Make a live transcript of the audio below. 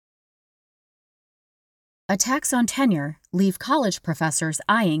Attacks on tenure leave college professors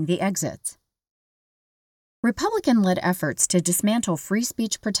eyeing the exits. Republican-led efforts to dismantle free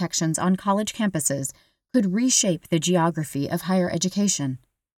speech protections on college campuses could reshape the geography of higher education.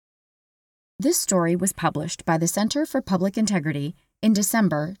 This story was published by the Center for Public Integrity in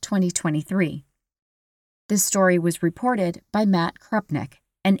December 2023. This story was reported by Matt Krupnick,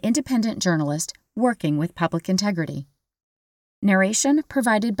 an independent journalist working with public integrity. Narration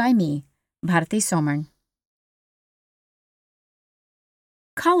provided by me, Bharati Soman.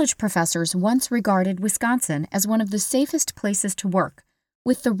 College professors once regarded Wisconsin as one of the safest places to work,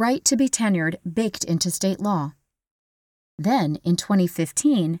 with the right to be tenured baked into state law. Then, in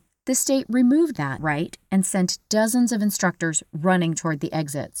 2015, the state removed that right and sent dozens of instructors running toward the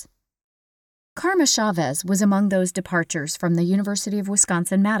exits. Karma Chavez was among those departures from the University of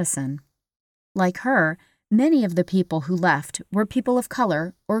Wisconsin-Madison. Like her, many of the people who left were people of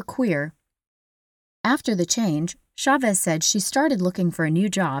color or queer. After the change, Chavez said she started looking for a new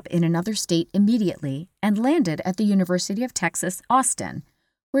job in another state immediately and landed at the University of Texas, Austin,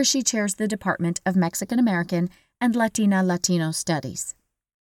 where she chairs the Department of Mexican American and Latino Studies.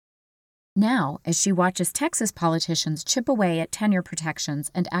 Now, as she watches Texas politicians chip away at tenure protections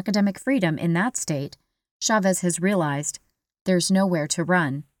and academic freedom in that state, Chavez has realized there's nowhere to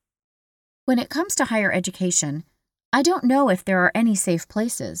run. When it comes to higher education, I don't know if there are any safe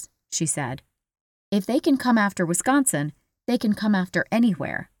places, she said. If they can come after Wisconsin, they can come after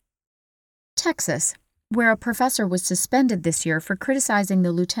anywhere. Texas, where a professor was suspended this year for criticizing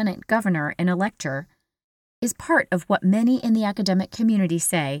the lieutenant governor in a lecture, is part of what many in the academic community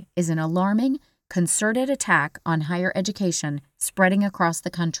say is an alarming, concerted attack on higher education spreading across the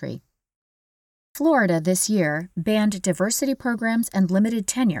country. Florida this year banned diversity programs and limited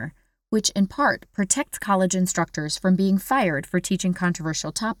tenure, which in part protects college instructors from being fired for teaching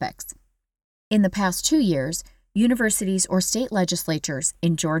controversial topics. In the past 2 years, universities or state legislatures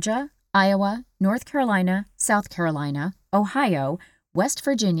in Georgia, Iowa, North Carolina, South Carolina, Ohio, West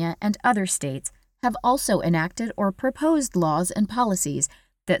Virginia, and other states have also enacted or proposed laws and policies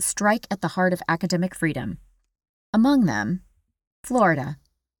that strike at the heart of academic freedom. Among them, Florida.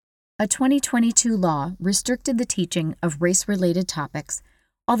 A 2022 law restricted the teaching of race-related topics,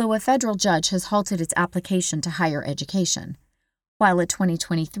 although a federal judge has halted its application to higher education, while a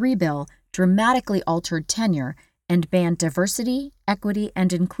 2023 bill dramatically altered tenure and banned diversity, equity,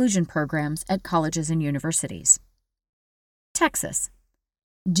 and inclusion programs at colleges and universities. Texas.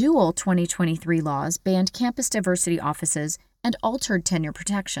 Dual 2023 laws banned campus diversity offices and altered tenure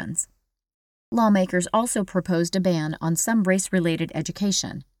protections. Lawmakers also proposed a ban on some race-related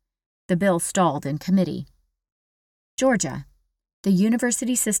education. The bill stalled in committee. Georgia. The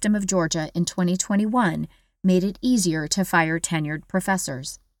University System of Georgia in 2021 made it easier to fire tenured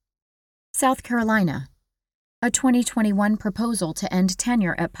professors. South Carolina. A 2021 proposal to end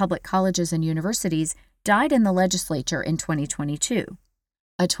tenure at public colleges and universities died in the legislature in 2022.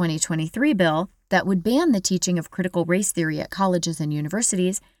 A 2023 bill that would ban the teaching of critical race theory at colleges and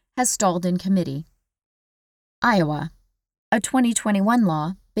universities has stalled in committee. Iowa. A 2021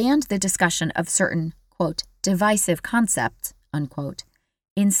 law banned the discussion of certain, quote, divisive concepts, unquote,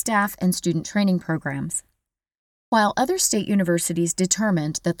 in staff and student training programs. While other state universities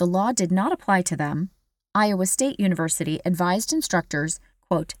determined that the law did not apply to them, Iowa State University advised instructors,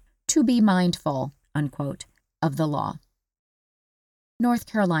 quote, to be mindful, unquote, of the law. North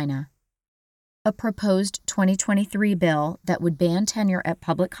Carolina. A proposed 2023 bill that would ban tenure at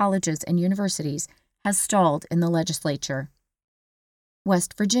public colleges and universities has stalled in the legislature.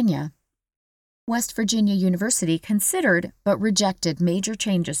 West Virginia. West Virginia University considered but rejected major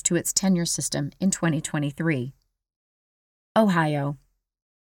changes to its tenure system in 2023. Ohio.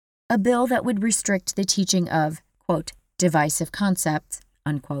 A bill that would restrict the teaching of, quote, divisive concepts,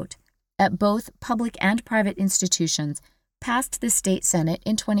 unquote, at both public and private institutions passed the state Senate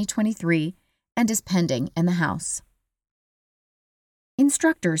in 2023 and is pending in the House.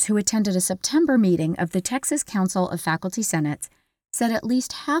 Instructors who attended a September meeting of the Texas Council of Faculty Senates said at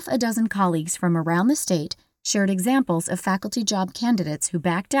least half a dozen colleagues from around the state shared examples of faculty job candidates who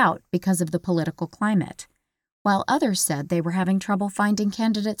backed out because of the political climate, while others said they were having trouble finding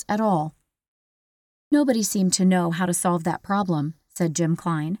candidates at all. Nobody seemed to know how to solve that problem, said Jim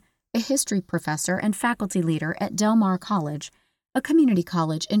Klein, a history professor and faculty leader at Del Mar College, a community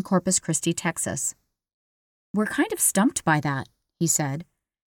college in Corpus Christi, Texas. We're kind of stumped by that, he said.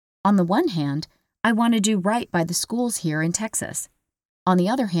 On the one hand, I want to do right by the schools here in Texas. On the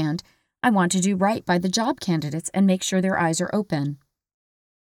other hand, I want to do right by the job candidates and make sure their eyes are open.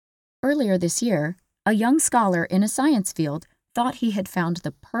 Earlier this year, a young scholar in a science field thought he had found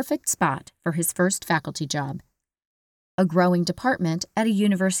the perfect spot for his first faculty job: a growing department at a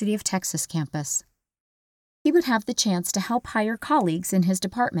University of Texas campus. He would have the chance to help hire colleagues in his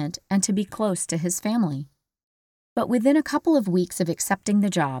department and to be close to his family. But within a couple of weeks of accepting the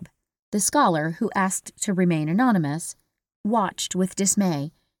job, the scholar, who asked to remain anonymous, watched with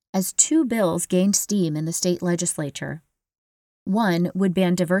dismay as two bills gained steam in the state legislature. One would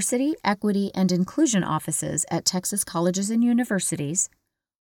ban diversity, equity, and inclusion offices at Texas colleges and universities,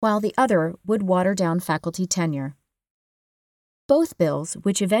 while the other would water down faculty tenure. Both bills,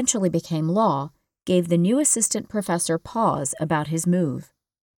 which eventually became law, gave the new assistant professor pause about his move.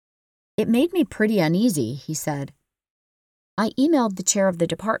 "It made me pretty uneasy," he said. "I emailed the chair of the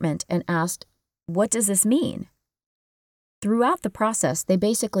department and asked, 'What does this mean?' Throughout the process, they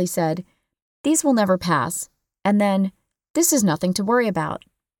basically said, 'These will never pass,' and then, 'This is nothing to worry about.'"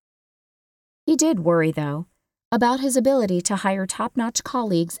 He did worry, though, about his ability to hire top-notch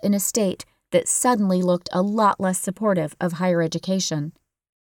colleagues in a state that suddenly looked a lot less supportive of higher education.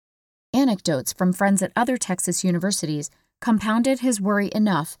 Anecdotes from friends at other Texas universities compounded his worry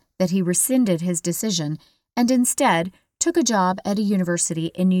enough that he rescinded his decision and instead took a job at a university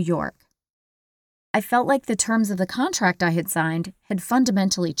in New York. "I felt like the terms of the contract I had signed had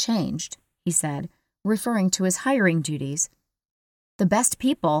fundamentally changed," he said, referring to his hiring duties. "The best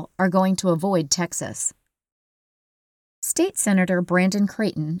people are going to avoid Texas." State Senator Brandon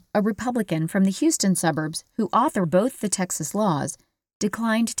Creighton, a Republican from the Houston suburbs who authored both the Texas laws,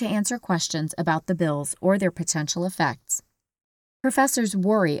 declined to answer questions about the bills or their potential effects. Professors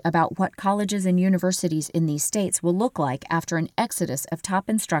worry about what colleges and universities in these states will look like after an exodus of top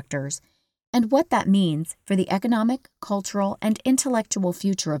instructors and what that means for the economic, cultural, and intellectual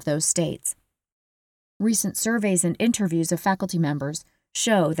future of those states. Recent surveys and interviews of faculty members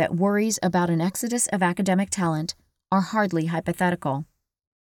show that worries about an exodus of academic talent are hardly hypothetical.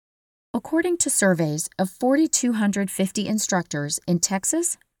 According to surveys of 4,250 instructors in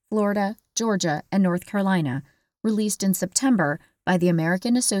Texas, Florida, Georgia, and North Carolina, released in September by the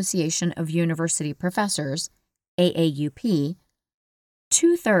American Association of University Professors, AAUP,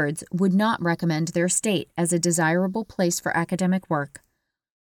 2/3 would not recommend their state as a desirable place for academic work,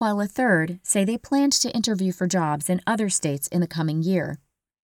 while a third say they planned to interview for jobs in other states in the coming year,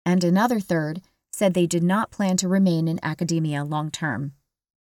 and another third said they did not plan to remain in academia long term.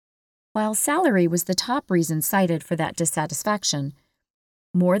 While salary was the top reason cited for that dissatisfaction,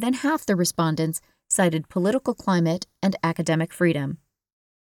 more than half the respondents cited political climate and academic freedom.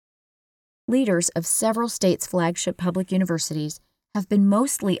 Leaders of several states' flagship public universities have been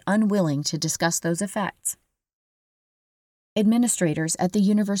mostly unwilling to discuss those effects. Administrators at the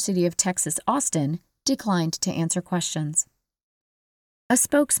University of Texas, Austin, declined to answer questions. A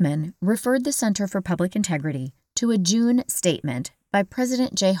spokesman referred the Center for Public Integrity to a June statement by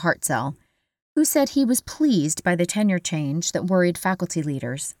President Jay Hartzell, who said he was pleased by the tenure change that worried faculty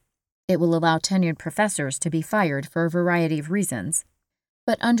leaders. It will allow tenured professors to be fired for a variety of reasons,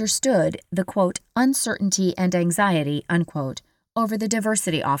 but understood the, quote, uncertainty and anxiety, unquote, over the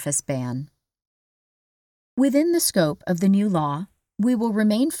diversity office ban. Within the scope of the new law, we will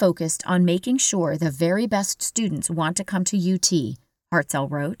remain focused on making sure the very best students want to come to UT,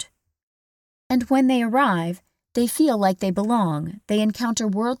 Hartzell wrote. And when they arrive, they feel like they belong, they encounter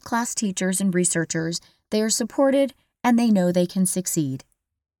world-class teachers and researchers, they are supported, and they know they can succeed.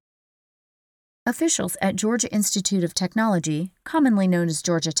 Officials at Georgia Institute of Technology, commonly known as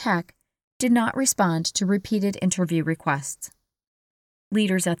Georgia Tech, did not respond to repeated interview requests.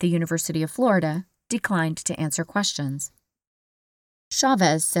 Leaders at the University of Florida declined to answer questions.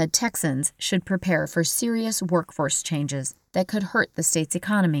 Chavez said Texans should prepare for serious workforce changes that could hurt the state's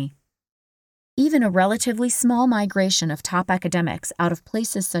economy. Even a relatively small migration of top academics out of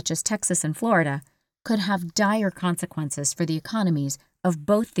places such as Texas and Florida could have dire consequences for the economies of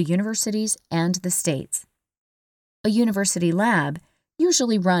both the universities and the states. A university lab,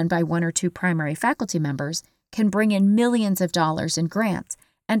 usually run by one or two primary faculty members, can bring in millions of dollars in grants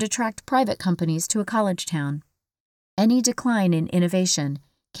and attract private companies to a college town. Any decline in innovation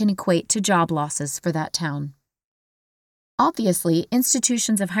can equate to job losses for that town. Obviously,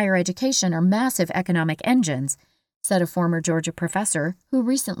 institutions of higher education are massive economic engines, said a former Georgia professor who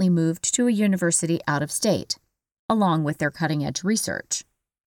recently moved to a university out of state, along with their cutting-edge research.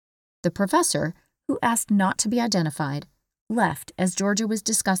 The professor, who asked not to be identified, left as Georgia was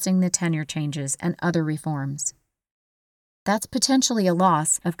discussing the tenure changes and other reforms. That's potentially a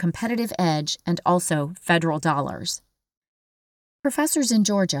loss of competitive edge and also federal dollars. Professors in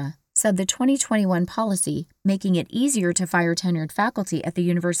Georgia said the 2021 policy making it easier to fire tenured faculty at the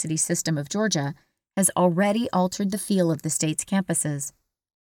University System of Georgia has already altered the feel of the state's campuses.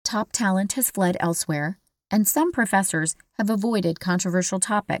 Top talent has fled elsewhere, and some professors have avoided controversial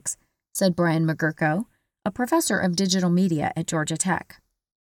topics, said Brian McGurko, a professor of digital media at Georgia Tech.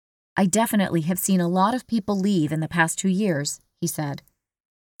 I definitely have seen a lot of people leave in the past 2 years, he said.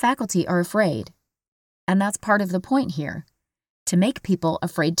 Faculty are afraid. And that's part of the point here, to make people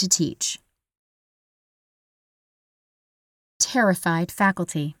afraid to teach. Terrified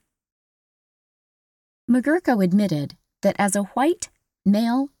faculty. McGurko admitted that as a white,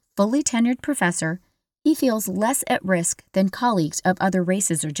 male, fully tenured professor, he feels less at risk than colleagues of other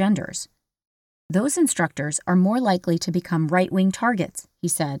races or genders. Those instructors are more likely to become right-wing targets, he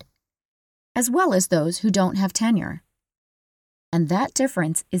said, as well as those who don't have tenure. And that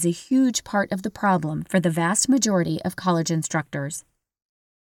difference is a huge part of the problem for the vast majority of college instructors.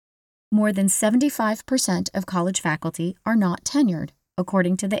 More than 75% of college faculty are not tenured,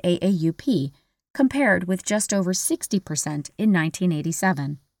 according to the AAUP, compared with just over 60% in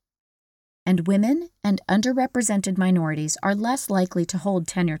 1987. And women and underrepresented minorities are less likely to hold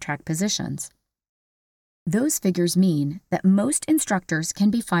tenure-track positions. Those figures mean that most instructors can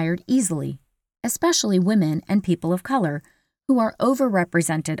be fired easily, especially women and people of color, who are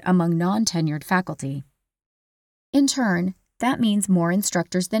overrepresented among non-tenured faculty. In turn, that means more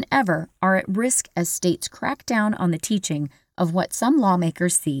instructors than ever are at risk as states crack down on the teaching of what some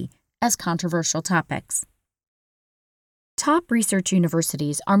lawmakers see as controversial topics. Top research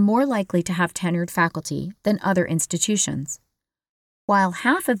universities are more likely to have tenured faculty than other institutions. While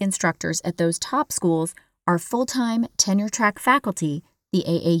half of instructors at those top schools are full-time tenure-track faculty, the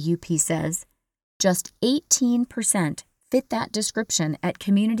AAUP says, just 18% fit that description at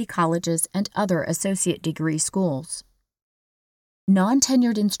community colleges and other associate degree schools.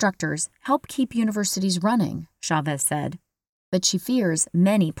 Non-tenured instructors help keep universities running, Chavez said, but she fears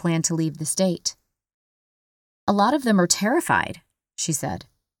many plan to leave the state. A lot of them are terrified, she said.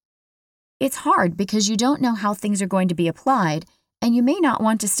 It's hard because you don't know how things are going to be applied, and you may not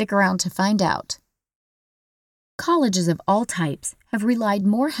want to stick around to find out. Colleges of all types have relied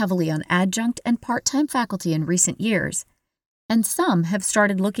more heavily on adjunct and part-time faculty in recent years, and some have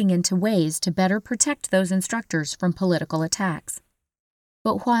started looking into ways to better protect those instructors from political attacks.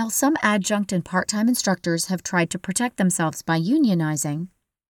 But while some adjunct and part-time instructors have tried to protect themselves by unionizing,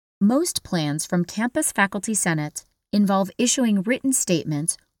 most plans from campus faculty senates involve issuing written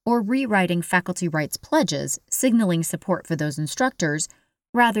statements or rewriting faculty rights pledges signaling support for those instructors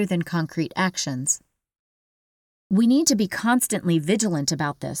rather than concrete actions. We need to be constantly vigilant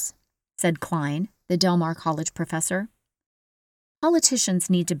about this, said Klein, the Del Mar College professor.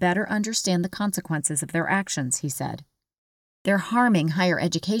 Politicians need to better understand the consequences of their actions, he said. They're harming higher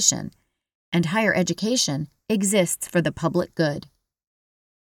education, and higher education exists for the public good.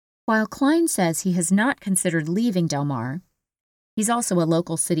 While Klein says he has not considered leaving Del Mar, he's also a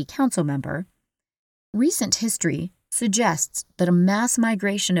local city council member, recent history suggests that a mass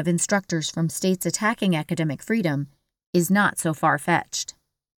migration of instructors from states attacking academic freedom is not so far-fetched.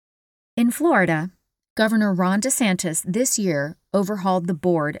 In Florida, Governor Ron DeSantis this year overhauled the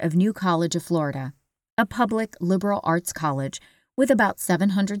board of New College of Florida, a public liberal arts college with about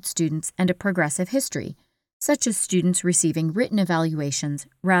 700 students and a progressive history, such as students receiving written evaluations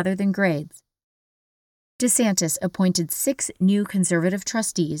rather than grades. DeSantis appointed 6 new conservative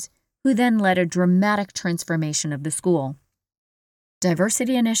trustees who then led a dramatic transformation of the school.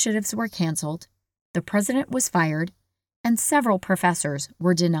 Diversity initiatives were canceled, the president was fired, and several professors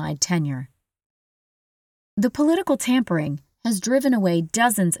were denied tenure. The political tampering has driven away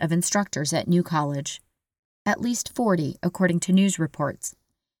dozens of instructors at New College, at least 40 according to news reports,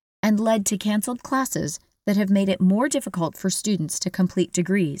 and led to canceled classes that have made it more difficult for students to complete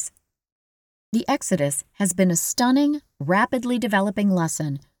degrees. The exodus has been a stunning, rapidly developing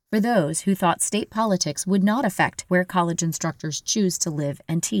lesson for those who thought state politics would not affect where college instructors choose to live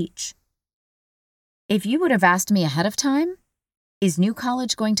and teach. If you would have asked me ahead of time, is New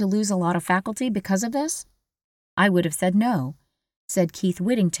College going to lose a lot of faculty because of this? I would have said no, said Keith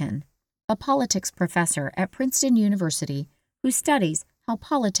Whittington, a politics professor at Princeton University who studies how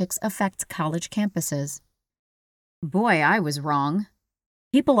politics affects college campuses. Boy, I was wrong.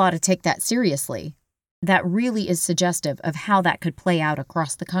 People ought to take that seriously. That really is suggestive of how that could play out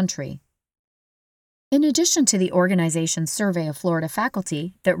across the country. In addition to the organization's survey of Florida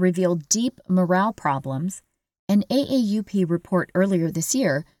faculty that revealed deep morale problems, an AAUP report earlier this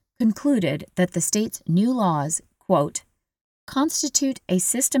year concluded that the state's new laws, quote, constitute a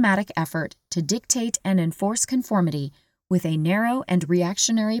systematic effort to dictate and enforce conformity with a narrow and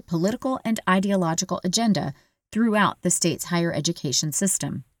reactionary political and ideological agenda throughout the state's higher education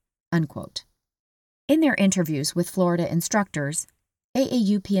system, unquote. In their interviews with Florida instructors,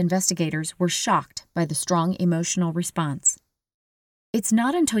 AAUP investigators were shocked by the strong emotional response. It's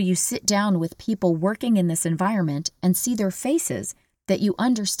not until you sit down with people working in this environment and see their faces that you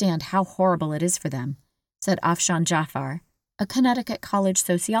understand how horrible it is for them, said Afshan Jafar, a Connecticut College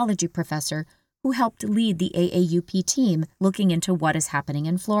sociology professor who helped lead the AAUP team looking into what is happening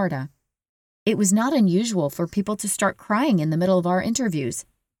in Florida. It was not unusual for people to start crying in the middle of our interviews,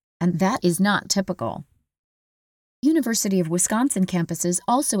 and that is not typical. University of Wisconsin campuses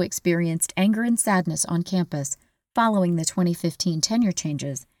also experienced anger and sadness on campus following the 2015 tenure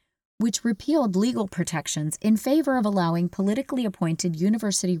changes, which repealed legal protections in favor of allowing politically appointed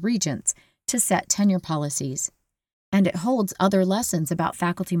university regents to set tenure policies. And it holds other lessons about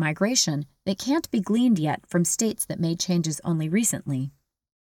faculty migration that can't be gleaned yet from states that made changes only recently.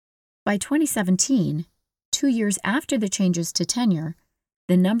 By 2017, 2 years after the changes to tenure,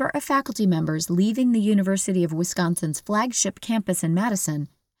 the number of faculty members leaving the University of Wisconsin's flagship campus in Madison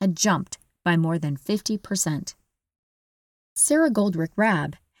had jumped by more than 50%. Sarah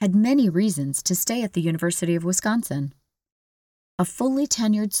Goldrick-Rabb had many reasons to stay at the University of Wisconsin. A fully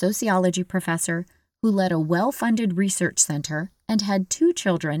tenured sociology professor who led a well-funded research center and had 2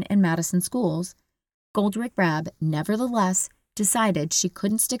 children in Madison schools, Goldrick-Rabb nevertheless decided she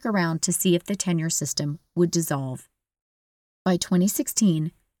couldn't stick around to see if the tenure system would dissolve. By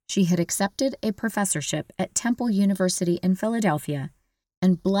 2016, she had accepted a professorship at Temple University in Philadelphia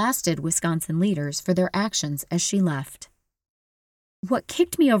and blasted Wisconsin leaders for their actions as she left. What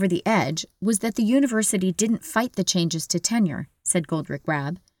kicked me over the edge was that the university didn't fight the changes to tenure, said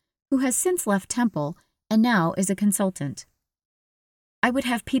Goldrick-Rabb, who has since left Temple and now is a consultant. I would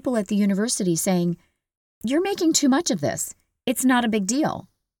have people at the university saying, "You're making too much of this. It's not a big deal."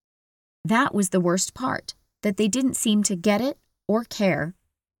 That was the worst part, that they didn't seem to get it or care.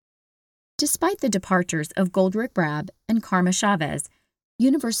 Despite the departures of Goldrick-Rabb and Karma Chavez,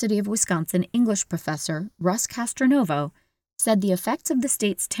 University of Wisconsin English professor Russ Castronovo said the effects of the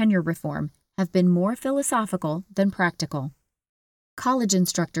state's tenure reform have been more philosophical than practical. College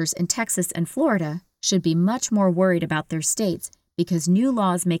instructors in Texas and Florida should be much more worried about their states because new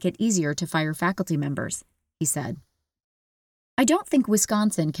laws make it easier to fire faculty members, he said. I don't think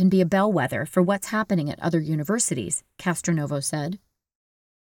Wisconsin can be a bellwether for what's happening at other universities, Castronovo said.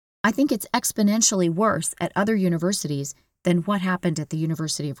 I think it's exponentially worse at other universities than what happened at the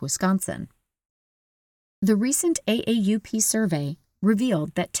University of Wisconsin. The recent AAUP survey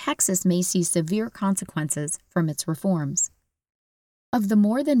revealed that Texas may see severe consequences from its reforms. Of the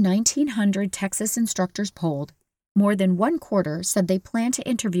more than 1,900 Texas instructors polled, more than 1/4 said they plan to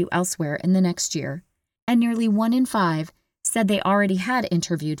interview elsewhere in the next year, and nearly 1 in 5 said they already had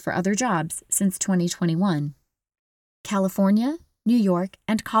interviewed for other jobs since 2021. California, New York,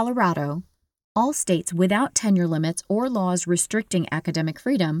 and Colorado, all states without tenure limits or laws restricting academic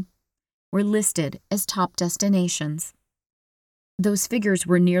freedom, were listed as top destinations. Those figures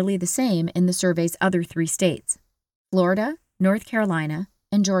were nearly the same in the survey's other 3 states, Florida, North Carolina,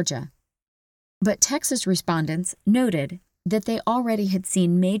 and Georgia. But Texas respondents noted that they already had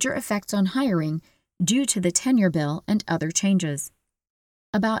seen major effects on hiring due to the tenure bill and other changes.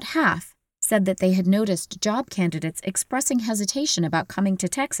 About half said that they had noticed job candidates expressing hesitation about coming to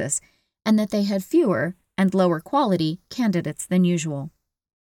Texas and that they had fewer and lower quality candidates than usual.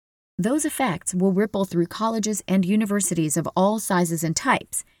 Those effects will ripple through colleges and universities of all sizes and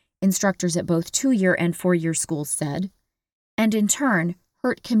types, instructors at both 2-year and 4-year schools said, and in turn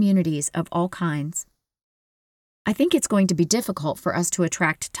hurt communities of all kinds. I think it's going to be difficult for us to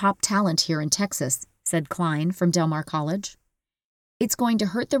attract top talent here in Texas, said Klein from Del Mar College. It's going to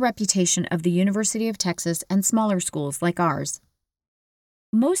hurt the reputation of the University of Texas and smaller schools like ours.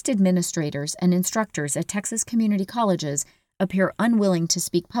 Most administrators and instructors at Texas community colleges appear unwilling to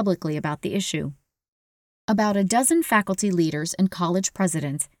speak publicly about the issue. About a dozen faculty leaders and college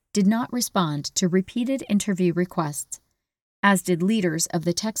presidents did not respond to repeated interview requests, as did leaders of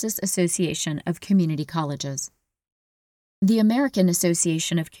the Texas Association of Community Colleges. The American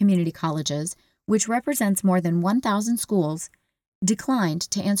Association of Community Colleges, which represents more than 1,000 schools, declined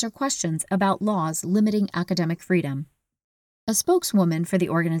to answer questions about laws limiting academic freedom. A spokeswoman for the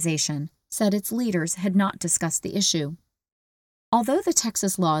organization said its leaders had not discussed the issue. Although the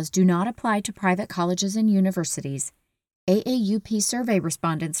Texas laws do not apply to private colleges and universities, AAUP survey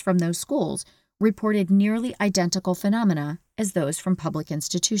respondents from those schools reported nearly identical phenomena as those from public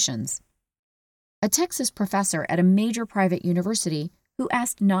institutions. A Texas professor at a major private university, who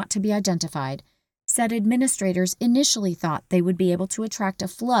asked not to be identified, said administrators initially thought they would be able to attract a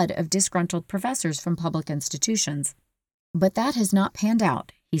flood of disgruntled professors from public institutions. But that has not panned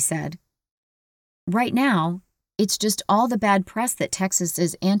out, he said. Right now, it's just all the bad press that Texas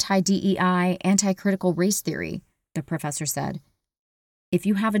is anti-DEI, anti-critical race theory, the professor said. If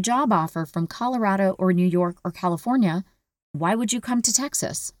you have a job offer from Colorado or New York or California, why would you come to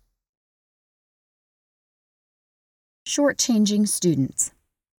Texas? Shortchanging students.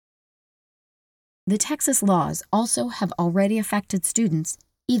 The Texas laws also have already affected students,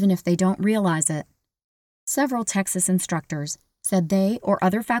 even if they don't realize it. Several Texas instructors said they or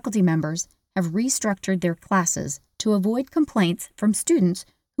other faculty members have restructured their classes to avoid complaints from students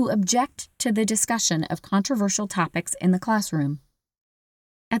who object to the discussion of controversial topics in the classroom.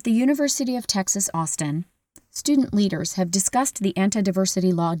 At the University of Texas, Austin, student leaders have discussed the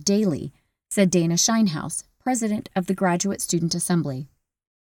anti-diversity law daily, said Dana Shinehouse, president of the Graduate Student Assembly.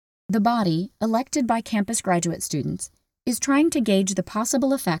 The body, elected by campus graduate students, is trying to gauge the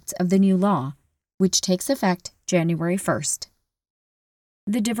possible effects of the new law, which takes effect January 1st.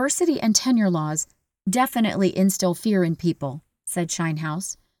 The diversity and tenure laws definitely instill fear in people, said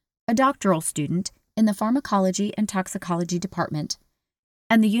Shinehouse, a doctoral student in the pharmacology and toxicology department,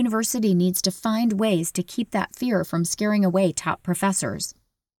 and the university needs to find ways to keep that fear from scaring away top professors.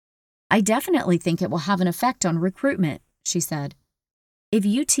 I definitely think it will have an effect on recruitment, she said. If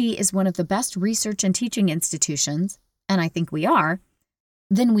UT is one of the best research and teaching institutions, and I think we are,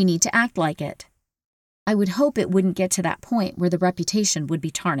 then we need to act like it. I would hope it wouldn't get to that point where the reputation would be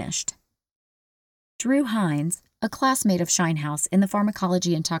tarnished. Drew Hines, a classmate of Shinehouse in the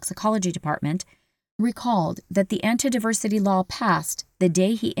pharmacology and toxicology department, recalled that the anti-diversity law passed the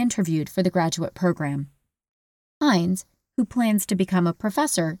day he interviewed for the graduate program. Hines, who plans to become a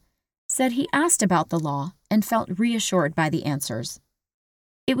professor, said he asked about the law and felt reassured by the answers.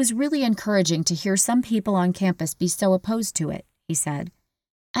 It was really encouraging to hear some people on campus be so opposed to it, he said,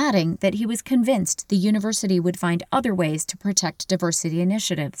 adding that he was convinced the university would find other ways to protect diversity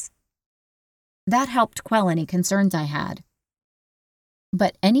initiatives. That helped quell any concerns I had.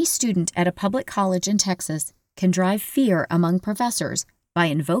 But any student at a public college in Texas can drive fear among professors by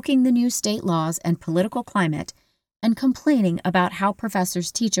invoking the new state laws and political climate and complaining about how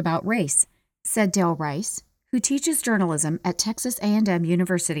professors teach about race, said Dale Rice, who teaches journalism at Texas A&M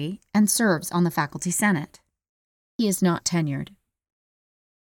University and serves on the faculty senate. He is not tenured.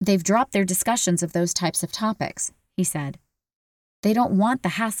 They've dropped their discussions of those types of topics, he said. They don't want the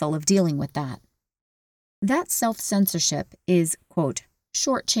hassle of dealing with that. That self-censorship is, quote,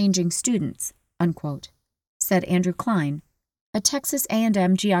 shortchanging students, unquote, said Andrew Klein, a Texas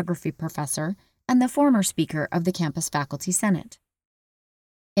A&M geography professor and the former speaker of the campus faculty senate.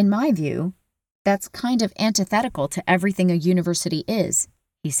 In my view, that's kind of antithetical to everything a university is,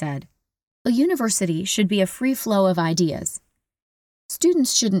 he said. A university should be a free flow of ideas.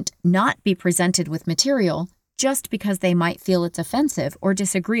 Students shouldn't not be presented with material just because they might feel it's offensive or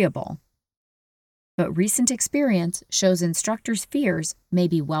disagreeable. But recent experience shows instructors' fears may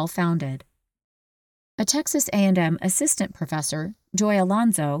be well-founded. A Texas A&M assistant professor, Joy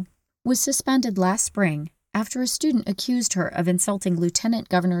Alonzo, was suspended last spring after a student accused her of insulting Lieutenant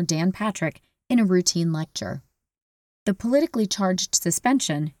Governor Dan Patrick in a routine lecture. The politically charged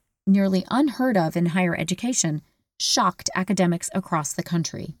suspension, nearly unheard of in higher education, shocked academics across the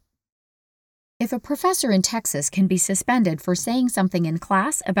country. If a professor in Texas can be suspended for saying something in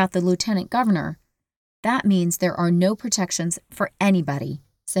class about the lieutenant governor, that means there are no protections for anybody,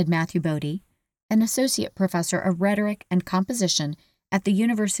 said Matthew Bodie, an associate professor of rhetoric and composition at the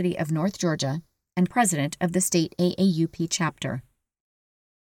University of North Georgia and president of the state AAUP chapter.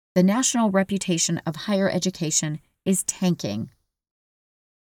 The national reputation of higher education is tanking.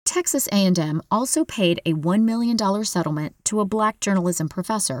 Texas A&M also paid a $1 million settlement to a black journalism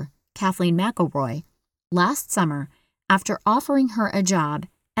professor, Kathleen McElroy, last summer after offering her a job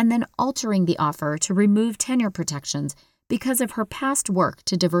and then altering the offer to remove tenure protections because of her past work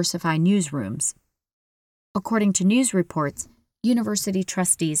to diversify newsrooms. According to news reports, university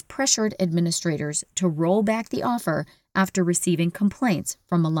trustees pressured administrators to roll back the offer after receiving complaints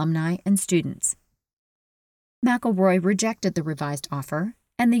from alumni and students. McElroy rejected the revised offer,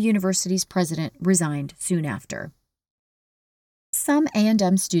 and the university's president resigned soon after. Some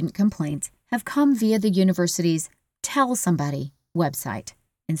A&M student complaints have come via the university's Tell Somebody website,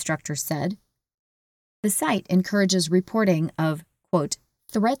 instructors said. The site encourages reporting of, quote,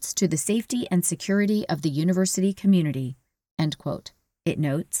 threats to the safety and security of the university community, end quote, it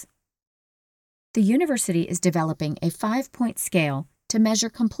notes. The university is developing a 5-point scale to measure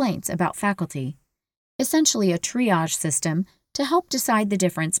complaints about faculty, essentially a triage system to help decide the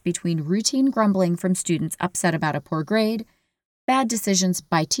difference between routine grumbling from students upset about a poor grade, bad decisions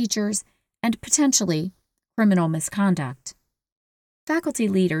by teachers, and potentially criminal misconduct. Faculty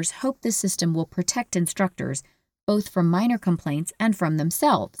leaders hope the system will protect instructors both from minor complaints and from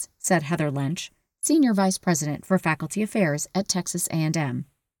themselves, said Heather Lynch, Senior Vice President for Faculty Affairs at Texas A&M.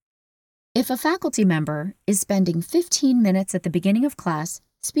 If a faculty member is spending 15 minutes at the beginning of class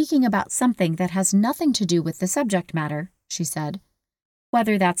speaking about something that has nothing to do with the subject matter, she said,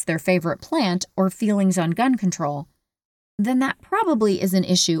 whether that's their favorite plant or feelings on gun control, then that probably is an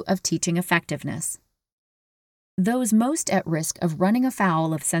issue of teaching effectiveness. Those most at risk of running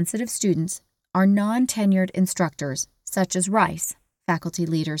afoul of sensitive students are non-tenured instructors, such as Rice, faculty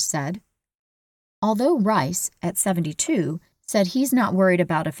leaders said. Although Rice, at 72, said he's not worried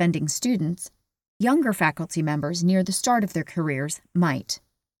about offending students, younger faculty members near the start of their careers might.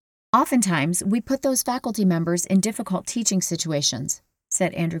 Oftentimes, we put those faculty members in difficult teaching situations,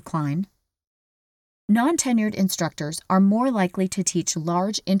 said Andrew Klein. Non-tenured instructors are more likely to teach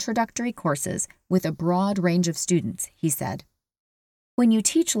large introductory courses with a broad range of students, he said. When you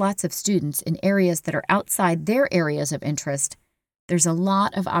teach lots of students in areas that are outside their areas of interest, there's a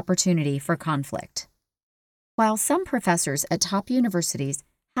lot of opportunity for conflict. While some professors at top universities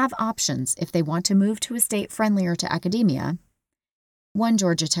have options if they want to move to a state friendlier to academia, one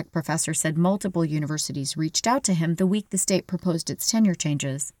Georgia Tech professor said multiple universities reached out to him the week the state proposed its tenure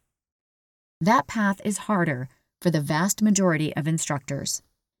changes. That path is harder for the vast majority of instructors.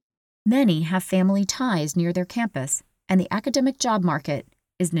 Many have family ties near their campus, and the academic job market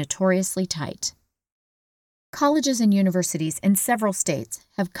is notoriously tight. Colleges and universities in several states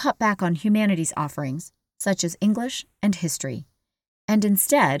have cut back on humanities offerings, such as English and history, and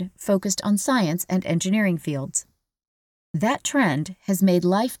instead focused on science and engineering fields. That trend has made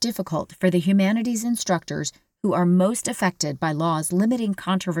life difficult for the humanities instructors who are most affected by laws limiting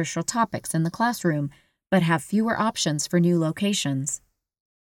controversial topics in the classroom but have fewer options for new locations.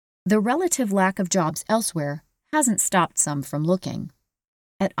 The relative lack of jobs elsewhere hasn't stopped some from looking.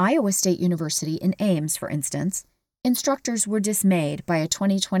 At Iowa State University in Ames, for instance, instructors were dismayed by a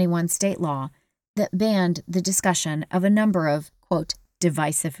 2021 state law that banned the discussion of a number of, quote,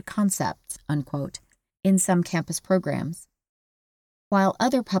 divisive concepts, unquote, in some campus programs. While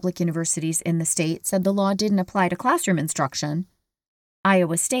other public universities in the state said the law didn't apply to classroom instruction,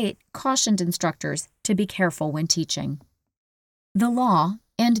 Iowa State cautioned instructors to be careful when teaching. The law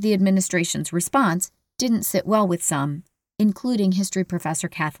and the administration's response didn't sit well with some, including history professor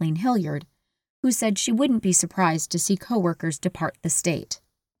Kathleen Hilliard, who said she wouldn't be surprised to see coworkers depart the state.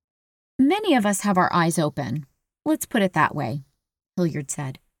 Many of us have our eyes open. Let's put it that way, Hilliard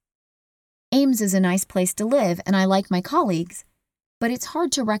said. Ames is a nice place to live and I like my colleagues, but it's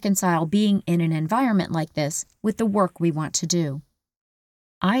hard to reconcile being in an environment like this with the work we want to do.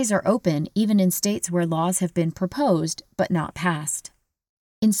 Eyes are open even in states where laws have been proposed but not passed.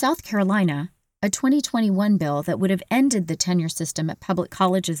 In South Carolina, a 2021 bill that would have ended the tenure system at public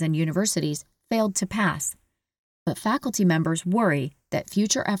colleges and universities failed to pass, but faculty members worry that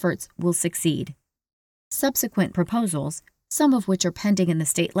future efforts will succeed. Subsequent proposals, some of which are pending in the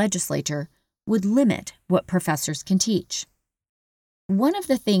state legislature, would limit what professors can teach. One of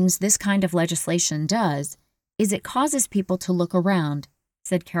the things this kind of legislation does is it causes people to look around,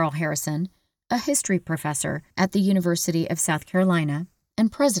 said Carol Harrison, a history professor at the University of South Carolina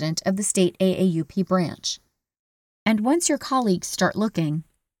and president of the state AAUP branch. And once your colleagues start looking,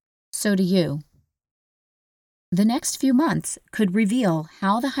 so do you. The next few months could reveal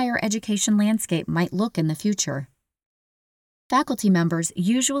how the higher education landscape might look in the future. Faculty members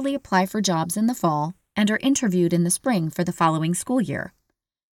usually apply for jobs in the fall and are interviewed in the spring for the following school year.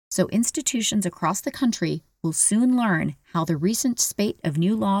 So institutions across the country will soon learn how the recent spate of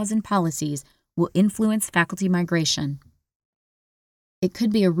new laws and policies will influence faculty migration. It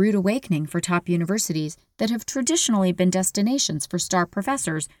could be a rude awakening for top universities that have traditionally been destinations for star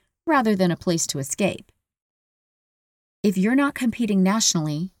professors rather than a place to escape. If you're not competing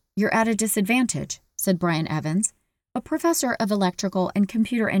nationally, you're at a disadvantage, said Brian Evans, a professor of electrical and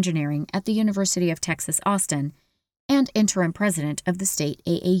computer engineering at the University of Texas, Austin, and interim president of the state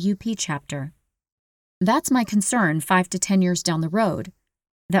AAUP chapter. That's my concern 5 to 10 years down the road,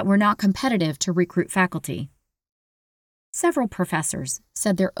 that we're not competitive to recruit faculty. Several professors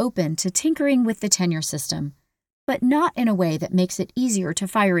said they're open to tinkering with the tenure system, but not in a way that makes it easier to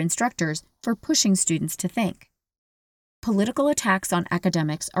fire instructors for pushing students to think. Political attacks on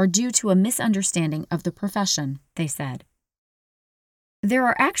academics are due to a misunderstanding of the profession, they said. There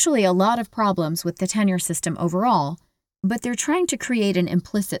are actually a lot of problems with the tenure system overall, but they're trying to create an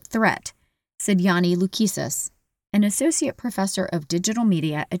implicit threat, said Yanni Loukisas, an associate professor of digital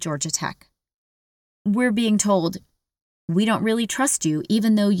media at Georgia Tech. We're being told, we don't really trust you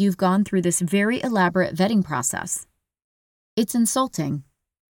even though you've gone through this very elaborate vetting process. It's insulting.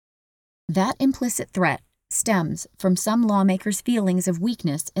 That implicit threat stems from some lawmakers' feelings of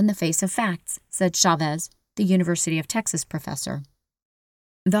weakness in the face of facts, said Chavez, the University of Texas professor.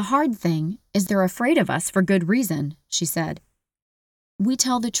 The hard thing is they're afraid of us for good reason, she said. We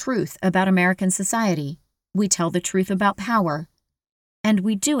tell the truth about American society. We tell the truth about power. And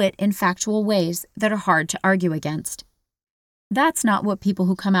we do it in factual ways that are hard to argue against. That's not what people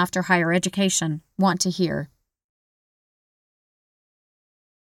who come after higher education want to hear.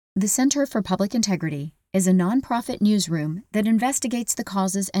 The Center for Public Integrity is a nonprofit newsroom that investigates the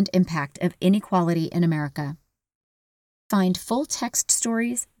causes and impact of inequality in America. Find full text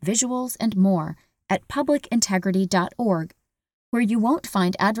stories, visuals, and more at publicintegrity.org, where you won't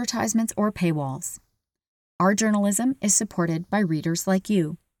find advertisements or paywalls. Our journalism is supported by readers like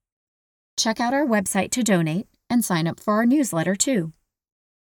you. Check out our website to donate and sign up for our newsletter too.